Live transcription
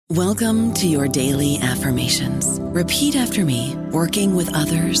Welcome to your daily affirmations. Repeat after me. Working with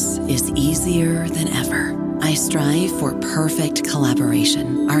others is easier than ever. I strive for perfect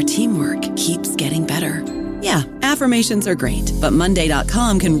collaboration. Our teamwork keeps getting better. Yeah, affirmations are great, but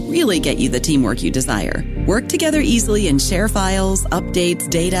Monday.com can really get you the teamwork you desire. Work together easily and share files, updates,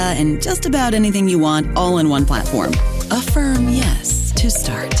 data, and just about anything you want all in one platform. Affirm yes to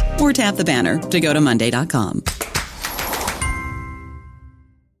start, or tap the banner to go to Monday.com.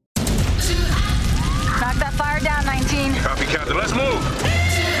 Knock that fire down, 19. Copy, Captain. Let's move.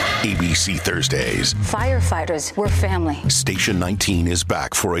 ABC Thursdays. Firefighters, we're family. Station 19 is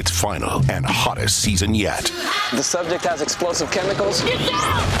back for its final and hottest season yet. The subject has explosive chemicals.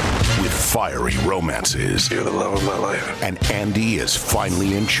 With fiery romances. You're the love of my life. And Andy is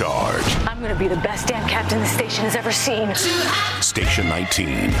finally in charge. I'm going to be the best damn captain the station has ever seen. Station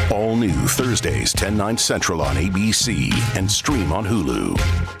 19. All new Thursdays, 10/9 Central on ABC and stream on Hulu.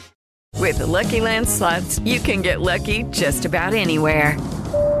 With the Lucky Land Slots, you can get lucky just about anywhere.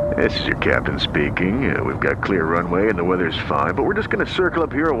 This is your captain speaking. We've got clear runway and the weather's fine, but we're just going to circle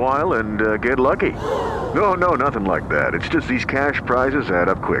up here a while and get lucky. No, nothing like that. It's just these cash prizes add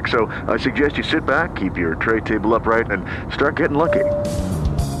up quick. So I suggest you sit back, keep your tray table upright, and start getting lucky.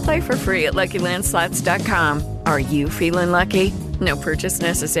 Play for free at LuckyLandSlots.com. Are you feeling lucky? No purchase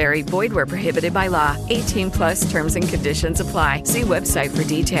necessary. Void where prohibited by law. 18+ terms and conditions apply. See website for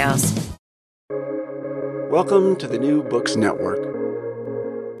details. Welcome to the New Books Network.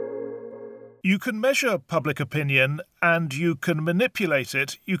 You can measure public opinion and you can manipulate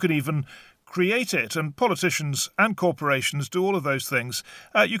it. You can even create it. And politicians and corporations do all of those things.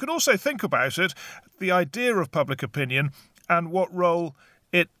 You can also think about it, the idea of public opinion and what role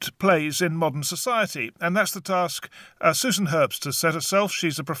it plays in modern society. And that's the task Susan Herbst has set herself.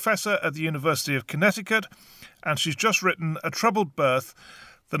 She's a professor at the University of Connecticut, and she's just written A Troubled Birth,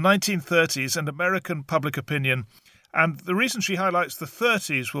 the 1930s and American Public Opinion. And the reason she highlights the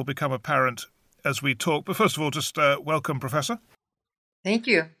 30s will become apparent as we talk. But first of all, just welcome, Professor. Thank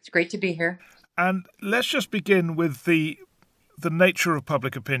you. It's great to be here. And let's just begin with the nature of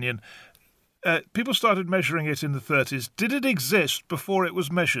public opinion. People started measuring it in the 30s. Did it exist before it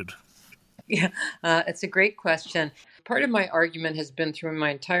was measured? Yeah, it's a great question. Part of my argument has been through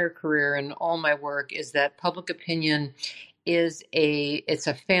my entire career and all my work is that public opinion is it's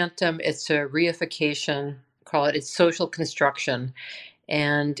a phantom, it's a reification, call it, it's social construction.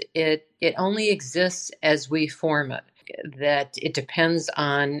 And it only exists as we form it, that it depends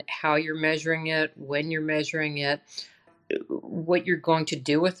on how you're measuring it, when you're measuring it, what you're going to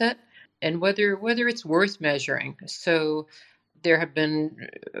do with it, and whether it's worth measuring. So there have been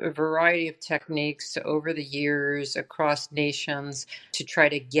a variety of techniques over the years across nations to try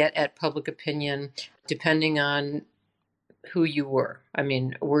to get at public opinion, depending on who you were. I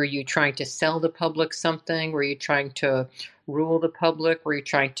mean, were you trying to sell the public something? Were you trying to rule the public? Were you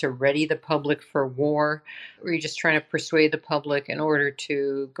trying to ready the public for war? Were you just trying to persuade the public in order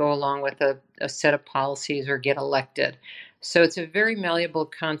to go along with a set of policies or get elected? So it's a very malleable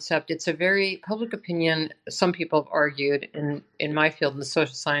concept. It's a very public opinion. Some people have argued in my field in the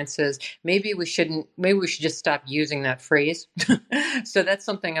social sciences, maybe we should just stop using that phrase. So that's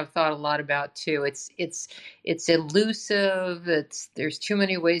something I've thought a lot about too. It's elusive. There's too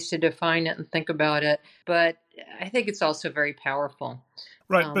many ways to define it and think about it, but I think it's also very powerful.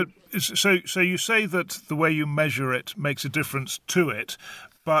 Right, but so you say that the way you measure it makes a difference to it,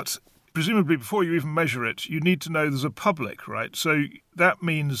 but presumably before you even measure it, you need to know there's a public, right? So that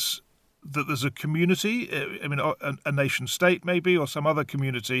means that there's a community, I mean, a nation state maybe, or some other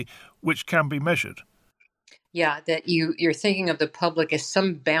community which can be measured. Yeah, that you're thinking of the public as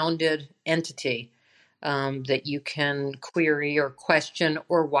some bounded entity that you can query or question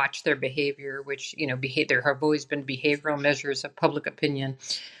or watch their behavior, which, there have always been behavioral measures of public opinion.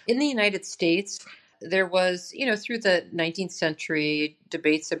 In the United States, there was, through the 19th century,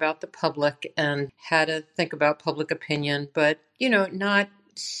 debates about the public and how to think about public opinion, but, not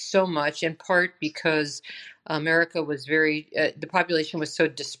so much, in part because America was the population was so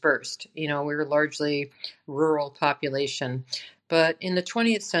dispersed. We were largely rural population. But in the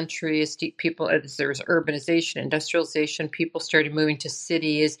 20th century, as there was urbanization, industrialization, people started moving to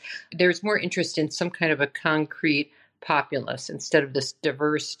cities. There was more interest in some kind of a concrete populace instead of this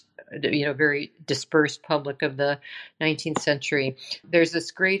diverse, very dispersed public of the 19th century. There's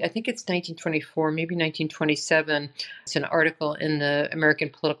this great, I think it's 1924, maybe 1927. It's an article in the American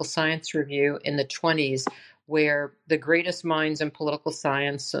Political Science Review in the 20s, where the greatest minds in political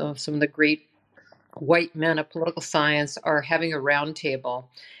science, so some of the great white men of political science, are having a roundtable.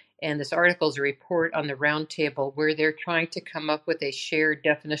 And this article is a report on the roundtable where they're trying to come up with a shared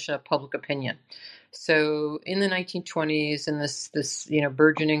definition of public opinion. So in the 1920s, in this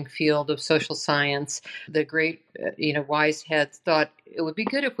burgeoning field of social science, the great wise heads thought it would be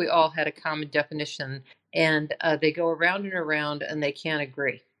good if we all had a common definition. And they go around and around, and they can't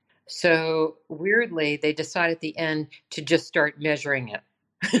agree. So weirdly, they decide at the end to just start measuring it.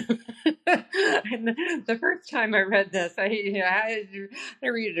 And the first time I read this, I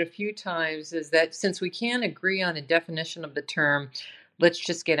read it a few times, is that since we can't agree on a definition of the term, let's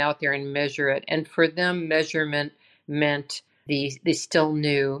just get out there and measure it. And for them, measurement meant the still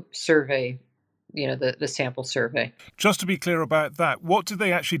new survey, the sample survey. Just to be clear about that, what did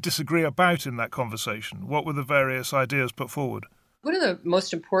they actually disagree about in that conversation? What were the various ideas put forward? One of the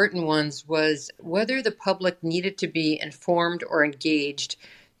most important ones was whether the public needed to be informed or engaged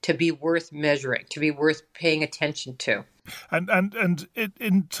to be worth measuring, to be worth paying attention to. And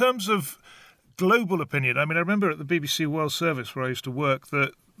in terms of global opinion, I mean, I remember at the BBC World Service where I used to work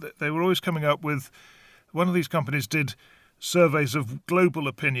that they were always coming up with, one of these companies did surveys of global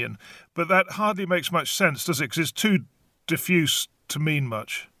opinion, but that hardly makes much sense, does it? Because it's too diffuse to mean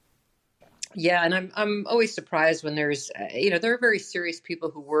much. Yeah, and I'm always surprised when there's, there are very serious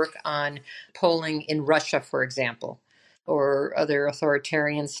people who work on polling in Russia, for example, or other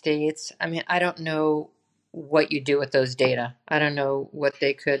authoritarian states. I mean, I don't know what you do with those data. I don't know what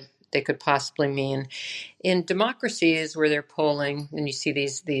they could possibly mean. In democracies where they're polling, and you see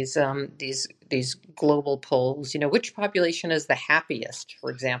these global polls, which population is the happiest, for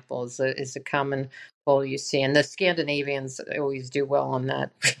example, is a common poll you see. And the Scandinavians always do well on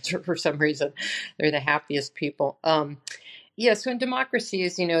that for some reason. They're the happiest people. So in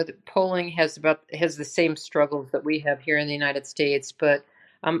democracies, the polling has the same struggles that we have here in the United States, but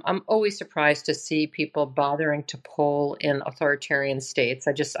I'm always surprised to see people bothering to poll in authoritarian states.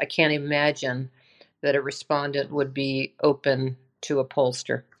 I can't imagine that a respondent would be open to a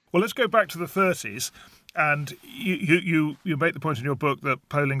pollster. Well, let's go back to the 30s. And you make the point in your book that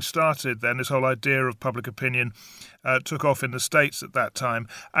polling started then, this whole idea of public opinion took off in the States at that time,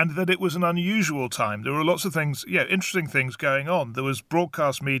 and that it was an unusual time. There were lots of things, interesting things going on. There was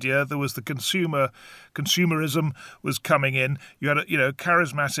broadcast media, there was the consumerism was coming in. You had a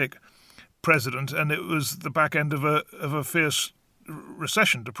charismatic president, and it was the back end of a fierce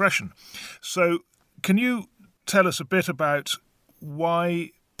depression. So can you tell us a bit about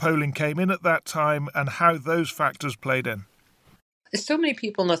why polling came in at that time and how those factors played in? So many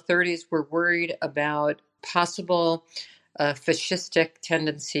people in the 30s were worried about possible fascistic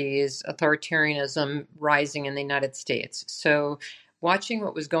tendencies, authoritarianism rising in the United States. So watching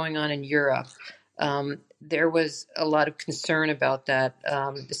what was going on in Europe, there was a lot of concern about that,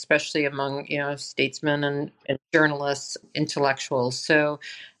 especially among statesmen and journalists, intellectuals. So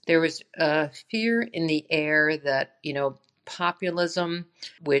there was fear in the air that populism,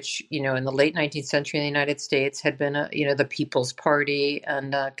 which, in the late 19th century in the United States had been, the People's Party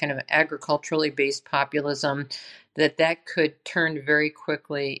and kind of agriculturally based populism, that could turn very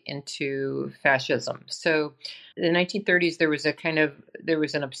quickly into fascism. So in the 1930s, there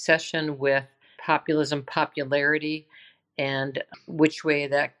was an obsession with populism, popularity, and which way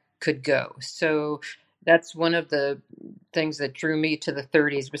that could go. So that's one of the things that drew me to the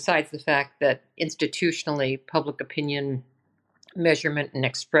 30s, besides the fact that institutionally public opinion measurement and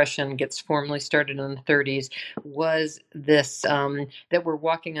expression gets formally started in the 30s, was this that we're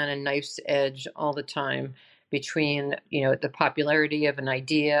walking on a knife's edge all the time between the popularity of an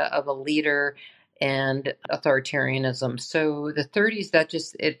idea, of a leader, and authoritarianism. So the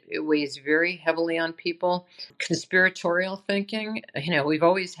 30s, it weighs very heavily on people. Conspiratorial thinking, we've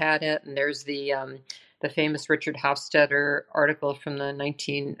always had it, and there's the famous Richard Hofstadter article from the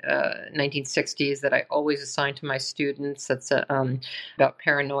 1960s that I always assign to my students. That's about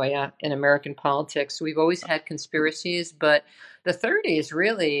paranoia in American politics. We've always had conspiracies, but the 30s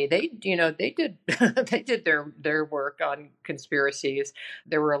really they did they did their work on conspiracies.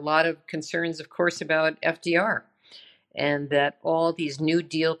 There were a lot of concerns, of course, about FDR, and that all these New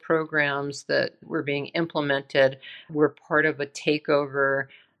Deal programs that were being implemented were part of a takeover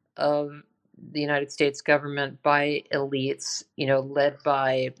of the United States government by elites, led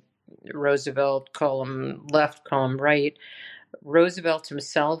by Roosevelt, call them left, call them right. Roosevelt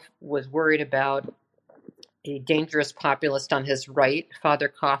himself was worried about a dangerous populist on his right, Father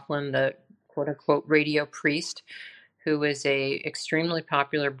Coughlin, the quote-unquote radio priest, who was a extremely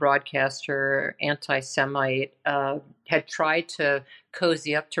popular broadcaster, anti-Semite, had tried to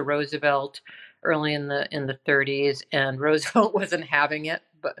cozy up to Roosevelt early in the 30s, and Roosevelt wasn't having it.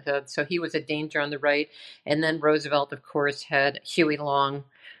 But so he was a danger on the right. And then Roosevelt, of course, had Huey Long,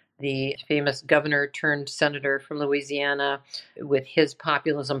 the famous governor turned senator from Louisiana, with his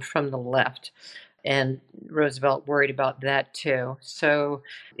populism from the left. And Roosevelt worried about that too. So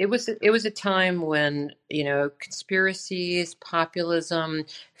it was a time when, conspiracies, populism,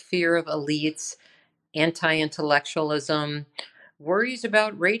 fear of elites, anti-intellectualism, worries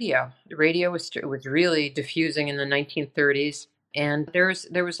about radio. Radio was really diffusing in the 1930s, and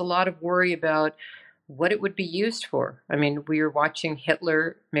there was a lot of worry about what it would be used for. I mean, we were watching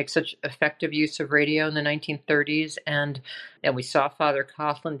Hitler make such effective use of radio in the 1930s, and we saw Father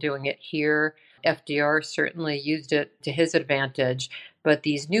Coughlin doing it here. FDR certainly used it to his advantage, but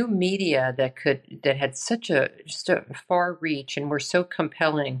these new media that had just a far reach and were so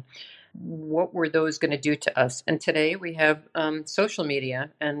compelling, what were those going to do to us? And today we have social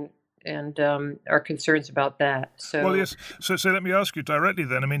media and our concerns about that. So, well, yes. So let me ask you directly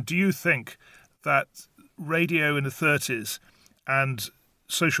then. I mean, do you think that radio in the 30s and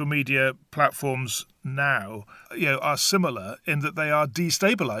social media platforms now, are similar in that they are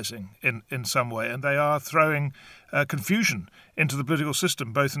destabilizing in some way, and they are throwing confusion into the political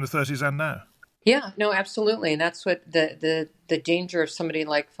system, both in the 30s and now? Yeah, no, absolutely. And that's what the danger of somebody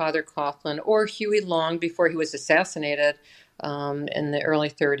like Father Coughlin or Huey Long before he was assassinated in the early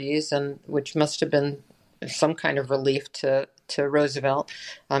 30s, and which must have been some kind of relief to Roosevelt.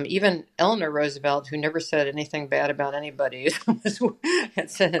 Even Eleanor Roosevelt, who never said anything bad about anybody, had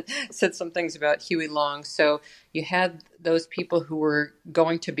said some things about Huey Long. So you had those people who were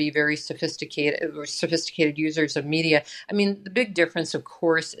going to be very sophisticated users of media. I mean, the big difference, of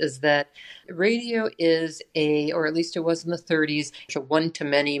course, is that radio is or at least it was in the 30s, a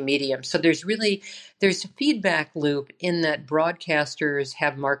one-to-many medium. So there's a feedback loop in that broadcasters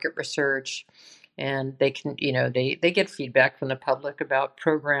have market research, and they can, they get feedback from the public about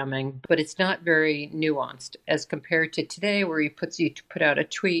programming, but it's not very nuanced as compared to today, where you put out a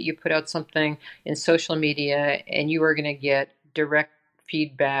tweet, you put out something in social media, and you are going to get direct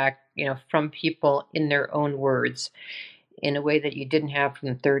feedback, from people in their own words, in a way that you didn't have from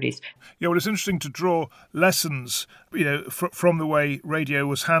the 30s. Yeah, well, it's interesting to draw lessons, from the way radio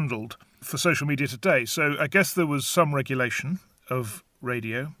was handled for social media today. So I guess there was some regulation of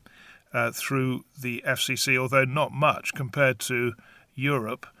radio through the FCC, although not much compared to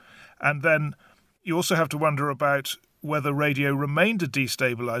Europe. And then you also have to wonder about whether radio remained a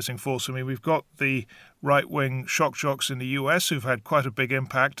destabilizing force. I mean, we've got the right-wing shock jocks in the US who've had quite a big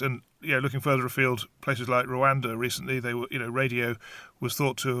impact, and looking further afield, places like Rwanda recently, they were, radio was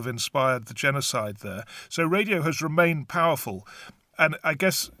thought to have inspired the genocide there. So radio has remained powerful, and I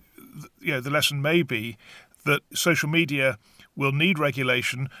guess the lesson may be that social media will need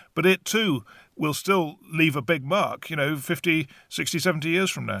regulation, but it too will still leave a big mark, 50, 60, 70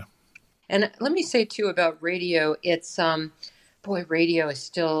 years from now. And let me say too about radio, it's, radio is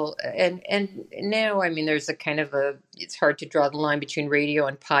still, and now, I mean, there's a kind of it's hard to draw the line between radio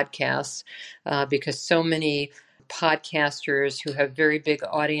and podcasts because so many podcasters who have very big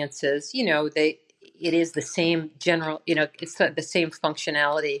audiences, it is the same general, it's the same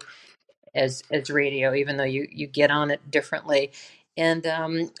functionality as radio, even though you get on it differently. And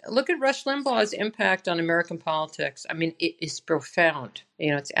look at Rush Limbaugh's impact on American politics. I mean, it is profound.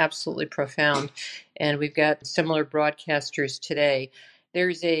 It's absolutely profound. And we've got similar broadcasters today.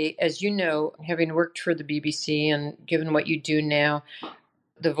 There's as you know, having worked for the BBC and given what you do now,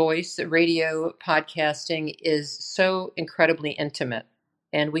 The Voice, radio, podcasting is so incredibly intimate.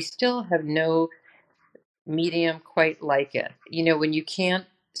 And we still have no medium quite like it. When you can't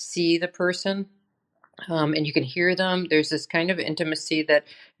see the person and you can hear them, there's this kind of intimacy that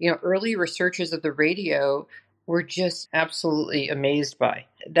early researchers of the radio were just absolutely amazed by.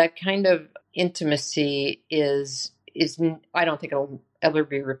 That kind of intimacy is I don't think it'll ever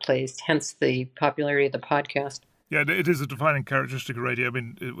be replaced, hence the popularity of the podcast. Yeah, it is a defining characteristic of radio. I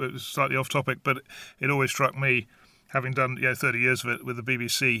mean, it was slightly off topic, but it always struck me, having done 30 years of it with the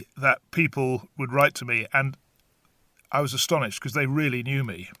BBC, that people would write to me and I was astonished because they really knew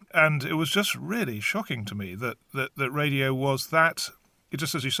me. And it was just really shocking to me that radio was that,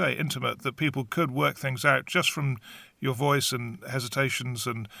 just as you say, intimate, that people could work things out just from your voice and hesitations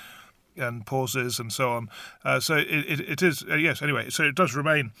and pauses and so on. So it is, yes, anyway, so it does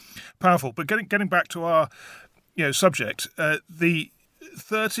remain powerful. But getting back to our subject, the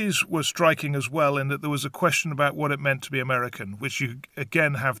 30s were striking as well in that there was a question about what it meant to be American, which you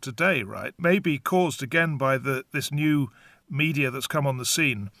again have today, right? Maybe caused again by this new media that's come on the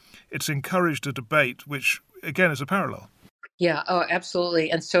scene. It's encouraged a debate, which again is a parallel. Yeah, oh,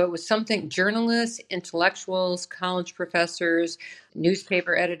 absolutely. And so it was something journalists, intellectuals, college professors,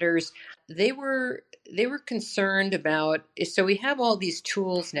 newspaper editors, they were concerned about. So we have all these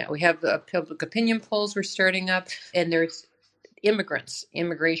tools now. We have public opinion polls we're starting up, and there's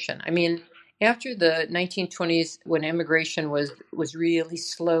immigration. I mean, after the 1920s, when immigration was really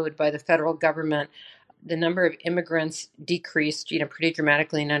slowed by the federal government, the number of immigrants decreased, pretty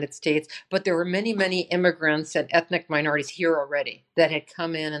dramatically in the United States. But there were many, many immigrants and ethnic minorities here already that had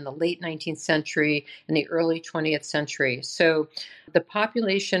come in the late 19th century and the early 20th century. So the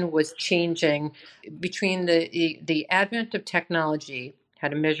population was changing between the advent of technology, how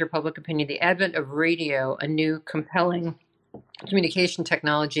to measure public opinion, the advent of radio, a new compelling communication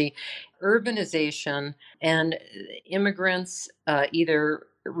technology, urbanization, and immigrants, either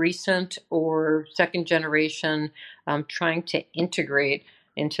recent or second generation, trying to integrate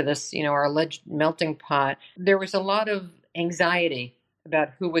into this, our alleged melting pot. There was a lot of anxiety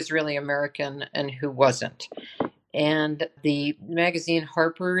about who was really American and who wasn't. And the magazine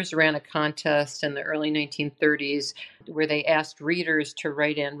Harper's ran a contest in the early 1930s where they asked readers to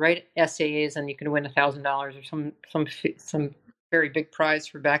write essays, and you can win $1,000 or some very big prize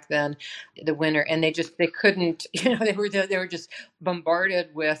for back then, the winner. And they couldn't, they were just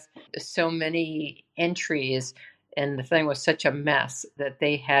bombarded with so many entries, and the thing was such a mess that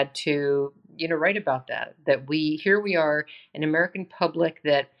they had to, write about that here we are, an American public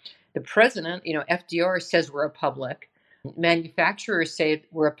that the president, FDR says we're a public. Manufacturers say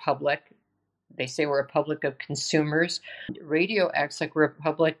we're a public. They say we're a public of consumers. Radio acts like we're a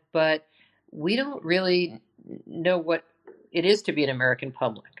public, but we don't really know what it is to be an American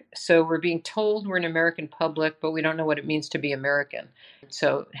public. So we're being told we're an American public, but we don't know what it means to be American.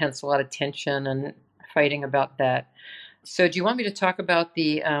 So hence a lot of tension and fighting about that. So do you want me to talk about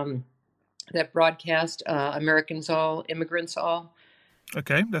the that broadcast, Americans All, Immigrants All?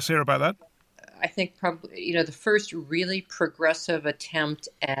 Okay, let's hear about that. I think probably, the first really progressive attempt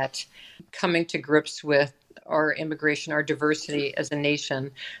at coming to grips with our immigration, our diversity as a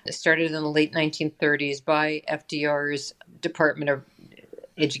nation, started in the late 1930s by FDR's Department of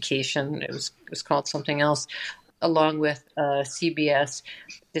Education. It was called something else, along with CBS,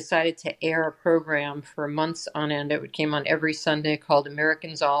 decided to air a program for months on end. It came on every Sunday called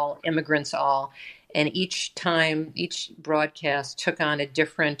Americans All, Immigrants All. And each time, each broadcast took on a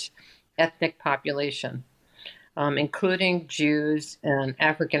different ethnic population, including Jews and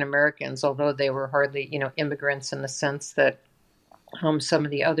African Americans, although they were hardly, immigrants in the sense that some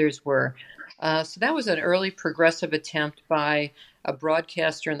of the others were. So that was an early progressive attempt by a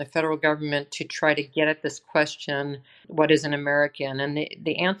broadcaster in the federal government to try to get at this question, what is an American? And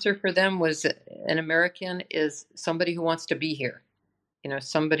the answer for them was an American is somebody who wants to be here,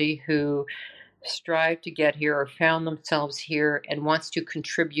 somebody who strive to get here or found themselves here and wants to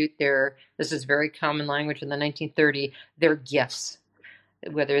contribute this is very common language in the 1930s, their gifts,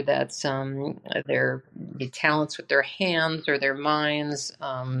 whether that's their talents with their hands or their minds,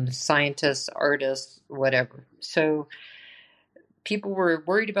 scientists, artists, whatever. So people were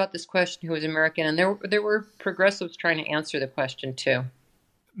worried about this question, who was American, and there were progressives trying to answer the question too.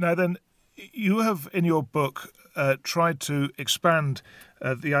 Now then, you have in your book tried to expand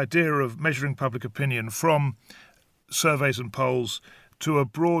the idea of measuring public opinion from surveys and polls to a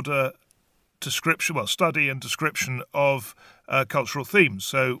broader study and description of cultural themes.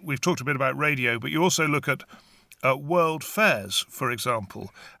 So we've talked a bit about radio, but you also look at world fairs, for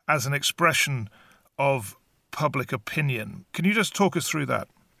example, as an expression of public opinion. Can you just talk us through that?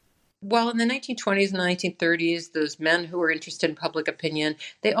 Well, in the 1920s and 1930s, those men who were interested in public opinion,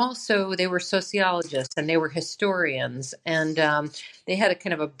 they were sociologists and they were historians, and they had a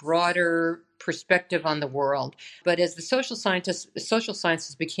kind of a broader perspective on the world. But as the social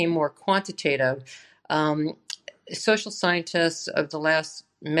sciences became more quantitative, social scientists of the last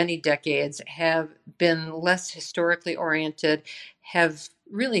many decades have been less historically oriented, have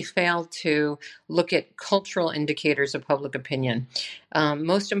really failed to look at cultural indicators of public opinion.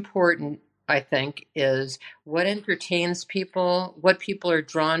 Most important, I think, is what entertains people, what people are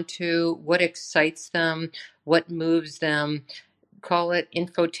drawn to, what excites them, what moves them. Call it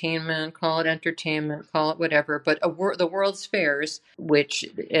infotainment, call it entertainment, call it whatever. But the World's Fairs, which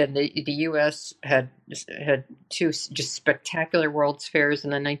in the U.S. had two just spectacular World's Fairs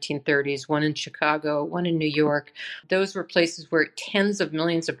in the 1930s, one in Chicago, one in New York. Those were places where tens of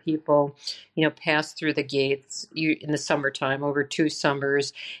millions of people, passed through the gates in the summertime, over 2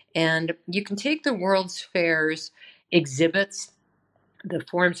 summers. And you can take the World's Fairs exhibits, the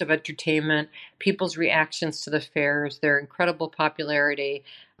forms of entertainment, people's reactions to the fairs, their incredible popularity.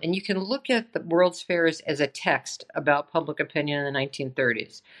 And you can look at the World's Fairs as a text about public opinion in the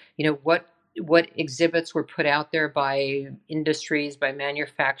 1930s. What what exhibits were put out there by industries, by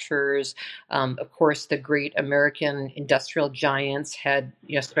manufacturers. Of course, the great American industrial giants had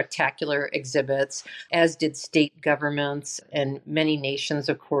spectacular exhibits, as did state governments, and many nations,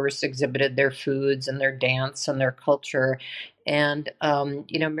 of course, exhibited their foods and their dance and their culture. And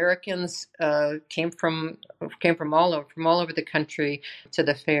Americans came from all over the country to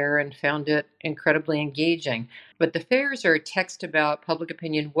the fair and found it incredibly engaging. But the fairs are a text about public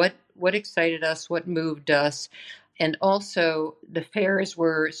opinion, what excited us, what moved us. And also the fairs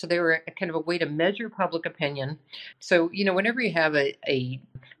they were a kind of a way to measure public opinion. So, whenever you have a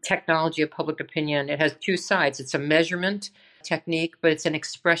technology of public opinion, it has two sides. It's a measurement technique, but it's an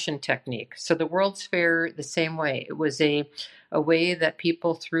expression technique. So the World's Fair, the same way. It was a way that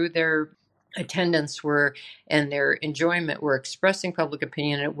people, through their attendance and their enjoyment, were expressing public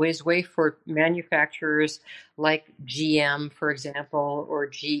opinion. It was a way for manufacturers like GM, for example, or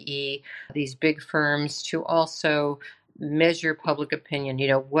GE, these big firms, to also measure public opinion.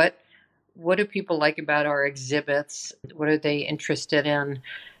 What do people like about our exhibits? What are they interested in?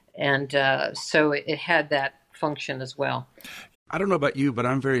 And so it had that function as well. I don't know about you, but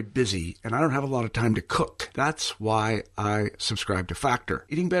I'm very busy and I don't have a lot of time to cook. That's why I subscribe to Factor.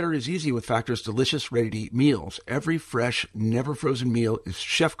 Eating better is easy with Factor's delicious, ready-to-eat meals. Every fresh, never frozen meal is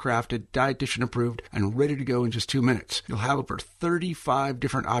chef-crafted, dietitian approved, and ready to go in just 2 minutes. You'll have over 35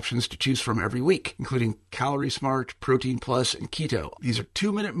 different options to choose from every week, including Calorie Smart, Protein Plus, and Keto. These are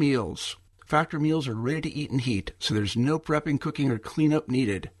 2-minute meals. Factor meals are ready to eat and heat, so there's no prepping, cooking, or cleanup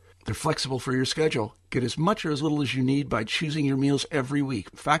needed. They're flexible for your schedule. Get as much or as little as you need by choosing your meals every week.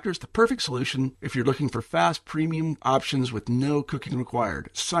 Factor's the perfect solution if you're looking for fast, premium options with no cooking required.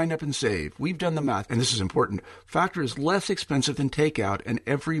 Sign up and save. We've done the math, and this is important. Factor is less expensive than takeout, and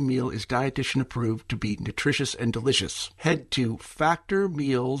every meal is dietitian approved to be nutritious and delicious. Head to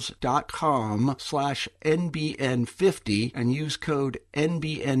factormeals.com/NBN50 and use code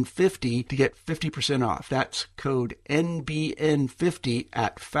NBN50 to get 50% off. That's code NBN50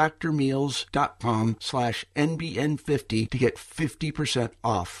 at factormeals.com/NBN50 to get 50%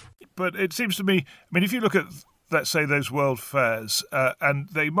 off. But it seems to me, if you look at, let's say, those world fairs, and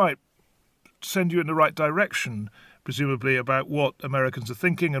they might send you in the right direction, presumably, about what Americans are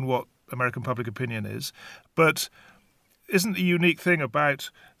thinking and what American public opinion is. But isn't the unique thing about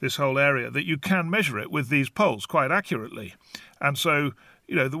this whole area that you can measure it with these polls quite accurately? And so,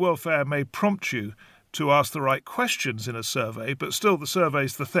 the World Fair may prompt you to ask the right questions in a survey, but still the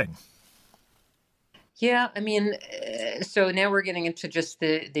survey's the thing. Yeah, so now we're getting into just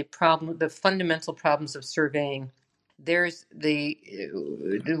the fundamental problems of surveying. There's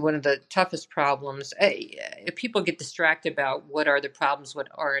one of the toughest problems. People get distracted about what are the problems, what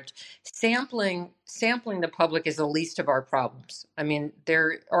aren't. Sampling the public is the least of our problems.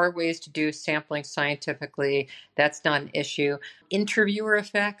 There are ways to do sampling scientifically. That's not an issue. Interviewer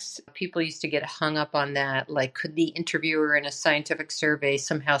effects, people used to get hung up on that. Like, could the interviewer in a scientific survey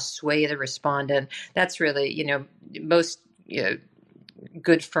somehow sway the respondent? That's really, most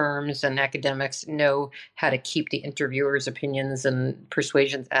good firms and academics know how to keep the interviewers' opinions and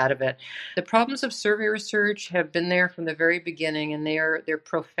persuasions out of it. The problems of survey research have been there from the very beginning, and they're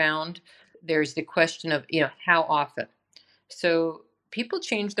profound. There's the question of how often. So people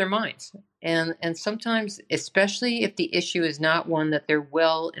change their minds, and sometimes, especially if the issue is not one that they're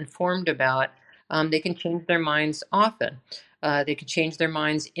well informed about, they can change their minds often. They can change their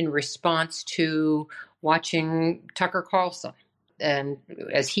minds in response to watching Tucker Carlson. And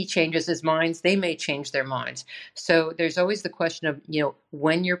as he changes his minds, they may change their minds. So there's always the question of,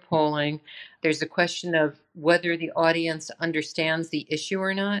 when you're polling, there's the question of whether the audience understands the issue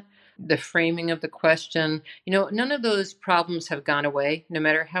or not, the framing of the question. None of those problems have gone away, no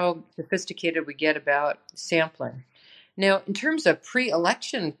matter how sophisticated we get about sampling. Now, in terms of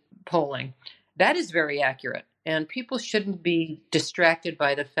pre-election polling, that is very accurate. And people shouldn't be distracted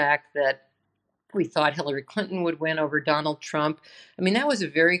by the fact that we thought Hillary Clinton would win over Donald Trump. That was a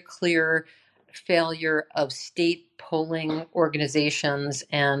very clear failure of state polling organizations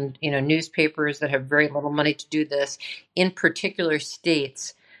and, newspapers that have very little money to do this, in particular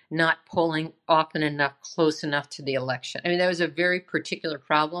states, not polling often enough, close enough to the election. That was a very particular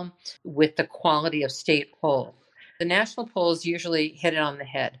problem with the quality of state polls. The national polls usually hit it on the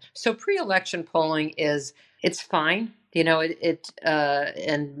head. So pre-election polling it's fine.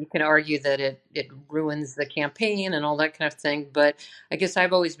 And you can argue that it ruins the campaign and all that kind of thing. But I guess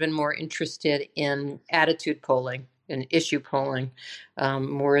I've always been more interested in attitude polling and issue polling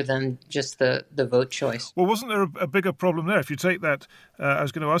more than just the vote choice. Well, wasn't there a bigger problem there? If you take that, I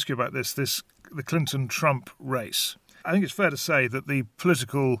was going to ask you about the Clinton-Trump race. I think it's fair to say that the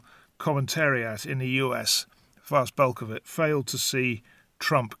political commentariat in the US, vast bulk of it, failed to see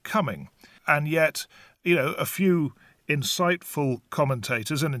Trump coming. And yet, a few insightful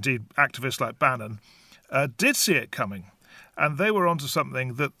commentators, and indeed activists like Bannon, did see it coming. And they were onto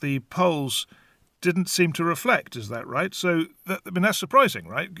something that the polls didn't seem to reflect. Is that right? So, that's surprising,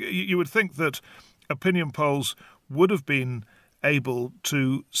 right? You would think that opinion polls would have been able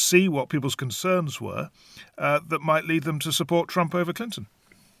to see what people's concerns were that might lead them to support Trump over Clinton.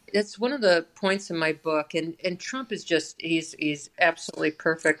 That's one of the points in my book, and Trump is he's absolutely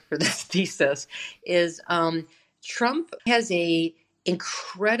perfect for this thesis, is Trump has a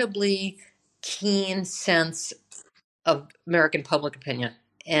incredibly keen sense of American public opinion.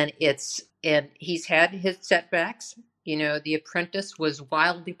 And he's had his setbacks. The Apprentice was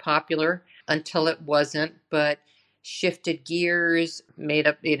wildly popular until it wasn't, but shifted gears,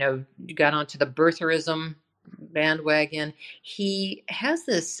 got onto the birtherism bandwagon. He has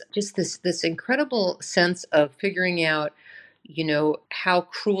this incredible sense of figuring out, how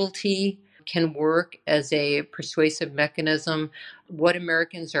cruelty can work as a persuasive mechanism, what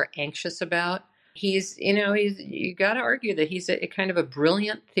Americans are anxious about. You got to argue that he's a kind of a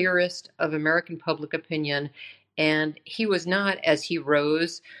brilliant theorist of American public opinion. And he was not, as he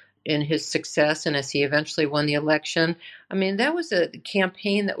rose in his success and as he eventually won the election. I mean, that was a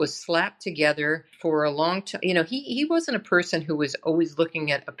campaign that was slapped together for a long time. He wasn't a person who was always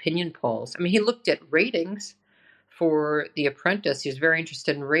looking at opinion polls. I mean, he looked at ratings for The Apprentice. He was very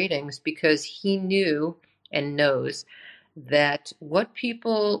interested in ratings because he knew and knows that what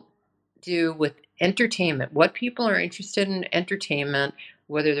people do with entertainment, what people are interested in entertainment,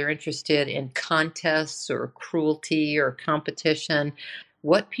 whether they're interested in contests or cruelty or competition,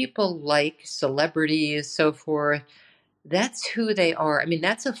 what people like, celebrities, so forth, that's who they are. I mean,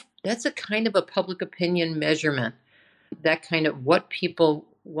 that's a kind of a public opinion measurement, that kind of what people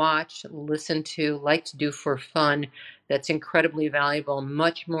watch, listen to, like to do for fun. That's incredibly valuable,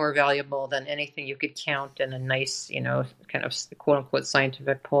 much more valuable than anything you could count in a nice, kind of quote-unquote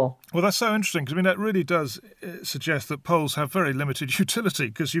scientific poll. Well, that's so interesting, because, that really does suggest that polls have very limited utility,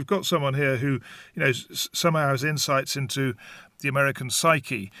 because you've got someone here who, somehow has insights into the American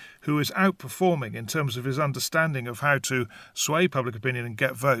psyche, who is outperforming in terms of his understanding of how to sway public opinion and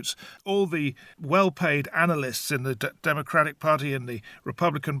get votes. All the well-paid analysts in the Democratic Party, in the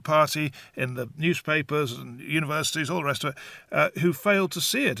Republican Party, in the newspapers and universities, all the rest of it, who failed to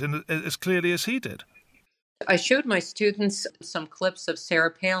see it as clearly as he did. I showed my students some clips of Sarah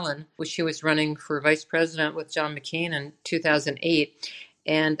Palin, when she was running for vice president with John McCain in 2008.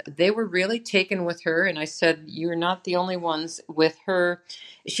 And they were really taken with her. And I said, "You're not the only ones with her."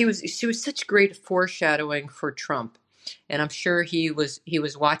 She was such great foreshadowing for Trump. And I'm sure he was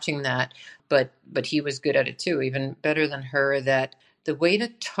watching that, but he was good at it too, even better than her, that the way to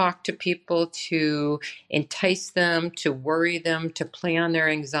talk to people, to entice them, to worry them, to play on their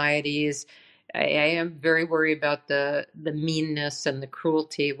anxieties. I am very worried about the meanness and the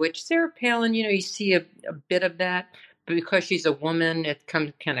cruelty, which Sarah Palin, you see a bit of that. Because she's a woman, it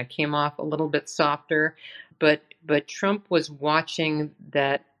kind of came off a little bit softer. But Trump was watching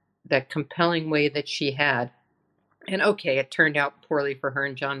that compelling way that she had. And okay, it turned out poorly for her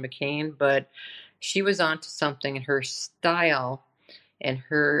and John McCain, but she was onto something, and her style and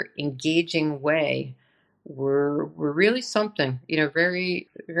her engaging way were really something, very,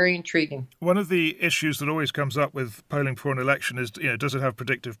 very intriguing. One of the issues that always comes up with polling for an election is, does it have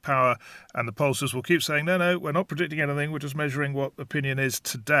predictive power? And the pollsters will keep saying, no, we're not predicting anything. We're just measuring what opinion is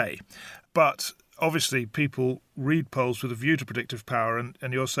today. But obviously people read polls with a view to predictive power. And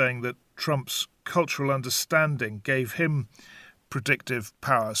you're saying that Trump's cultural understanding gave him predictive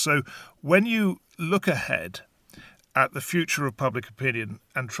power. So when you look ahead at the future of public opinion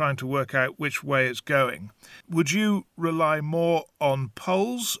and trying to work out which way it's going, would you rely more on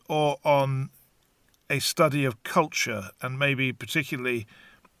polls or on a study of culture and maybe particularly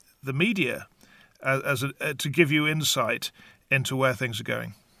the media to give you insight into where things are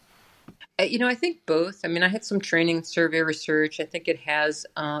going? I think both. I mean, I had some training in survey research. I think it has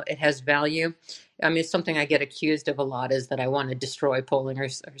value. I mean, it's something I get accused of a lot, is that I want to destroy polling or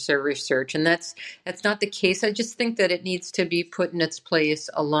survey research, and that's not the case. I just think that it needs to be put in its place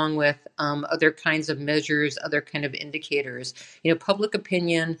along with other kinds of measures, other kind of indicators. Public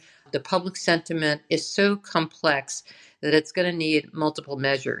opinion, the public sentiment is so complex that it's going to need multiple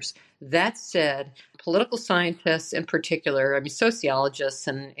measures. That said, political scientists in particular, I mean, sociologists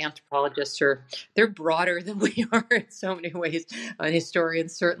and anthropologists they're broader than we are in so many ways, and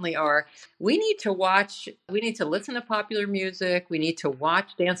historians certainly are. We need to listen to popular music. We need to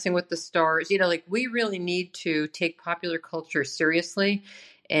watch Dancing with the Stars. We really need to take popular culture seriously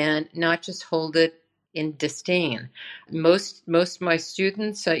and not just hold it in disdain. Most of my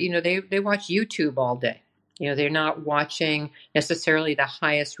students, they watch YouTube all day. They're not watching necessarily the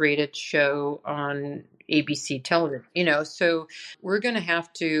highest rated show on ABC television. So we're going to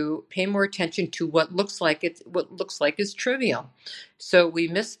have to pay more attention to what looks like is trivial. So we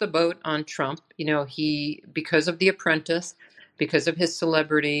missed the boat on Trump. He, because of The Apprentice, because of his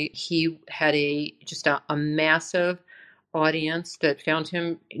celebrity, he had a massive audience that found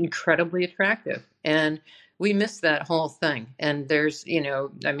him incredibly attractive. And we missed that whole thing. And there's,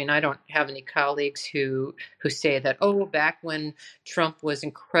 I don't have any colleagues who say that, back when Trump was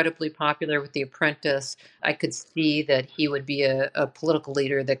incredibly popular with The Apprentice, I could see that he would be a political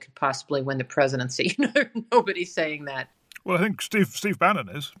leader that could possibly win the presidency. Nobody's saying that. Well, I think Steve Bannon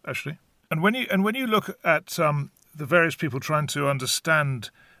is, actually. And when you look at the various people trying to understand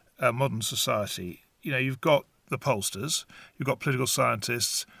modern society, you've got the pollsters, you've got political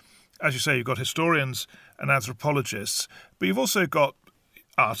scientists, as you say, you've got historians and anthropologists, but you've also got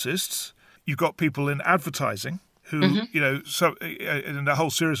artists, you've got people in advertising who, and the whole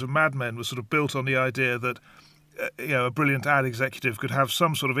series of Mad Men was sort of built on the idea that, a brilliant ad executive could have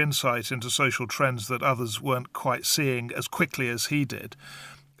some sort of insight into social trends that others weren't quite seeing as quickly as he did.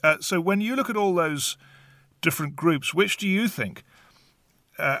 So when you look at all those different groups, which do you think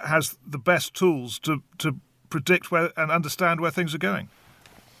has the best tools to predict where and understand where things are going?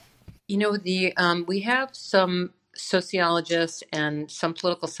 We have some sociologists and some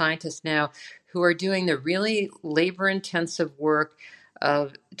political scientists now who are doing the really labor-intensive work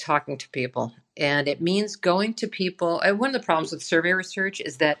of talking to people. And it means going to people. And one of the problems with survey research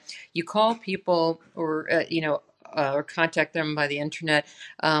is that you call people or contact them by the internet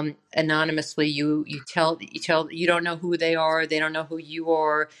anonymously. You don't know who they are. They don't know who you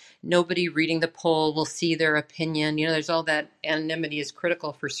are. Nobody reading the poll will see their opinion. There's all that. Anonymity is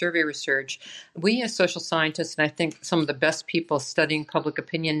critical for survey research. We as social scientists, and I think some of the best people studying public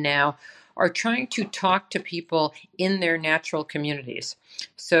opinion now, are trying to talk to people in their natural communities.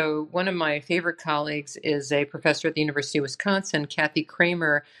 So one of my favorite colleagues is a professor at the University of Wisconsin, Kathy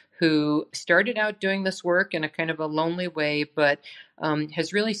Kramer, who started out doing this work in a kind of a lonely way, but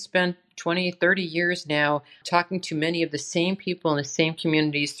has really spent 20, 30 years now talking to many of the same people in the same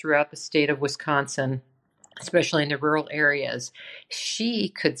communities throughout the state of Wisconsin, especially in the rural areas. She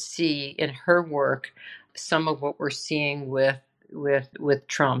could see in her work some of what we're seeing with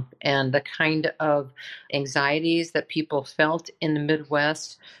Trump and the kind of anxieties that people felt in the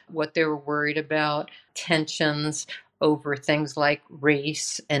Midwest, what they were worried about, tensions over things like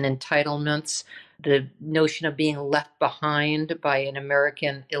race and entitlements, the notion of being left behind by an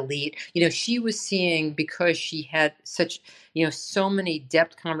American elite. She was seeing, because she had such, so many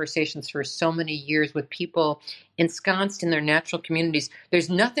depth conversations for so many years with people ensconced in their natural communities. There's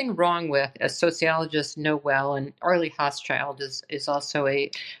nothing wrong with, as sociologists know well, and Arlie Hochschild is also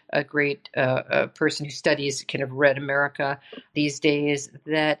a great person who studies kind of red America these days,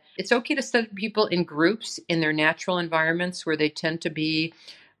 that it's okay to study people in groups in their natural environments where they tend to be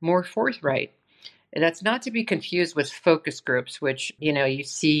more forthright. And that's not to be confused with focus groups, which, you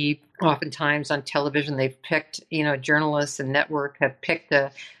see oftentimes on television. They've picked, journalists and network have picked a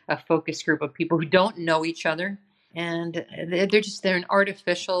focus group of people who don't know each other. And they're an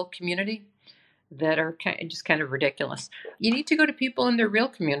artificial community that are kind of ridiculous. You need to go to people in their real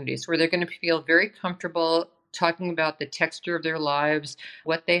communities where they're going to feel very comfortable talking about the texture of their lives,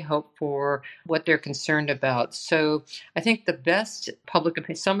 what they hope for, what they're concerned about. So I think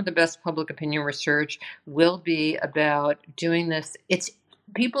some of the best public opinion research will be about doing this.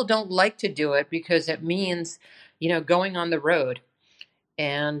 People don't like to do it because it means, going on the road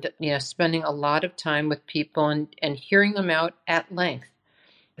and, spending a lot of time with people and hearing them out at length.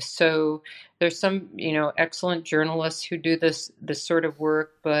 So there's some, excellent journalists who do this sort of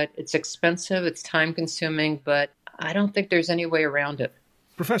work, but it's expensive, it's time consuming, but I don't think there's any way around it.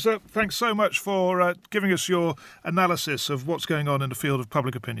 Professor, thanks so much for giving us your analysis of what's going on in the field of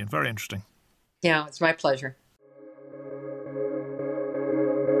public opinion. Very interesting. Yeah, it's my pleasure.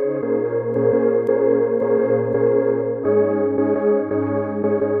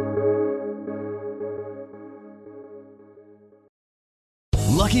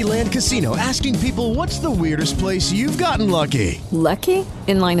 Lucky Land Casino, asking people, what's the weirdest place you've gotten lucky? Lucky?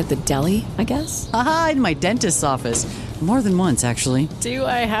 In line at the deli, I guess? Aha, in my dentist's office. More than once, actually. Do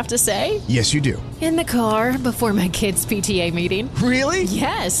I have to say? Yes, you do. In the car before my kids' PTA meeting. Really?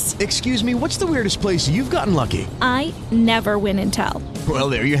 Yes. Excuse me, what's the weirdest place you've gotten lucky? I never win and tell. Well,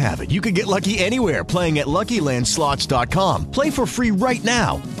 there you have it. You can get lucky anywhere, playing at LuckyLandSlots.com. Play for free right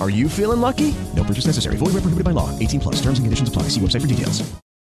now. Are you feeling lucky? No purchase necessary. Void where prohibited by law. 18+. Terms and conditions apply. See website for details.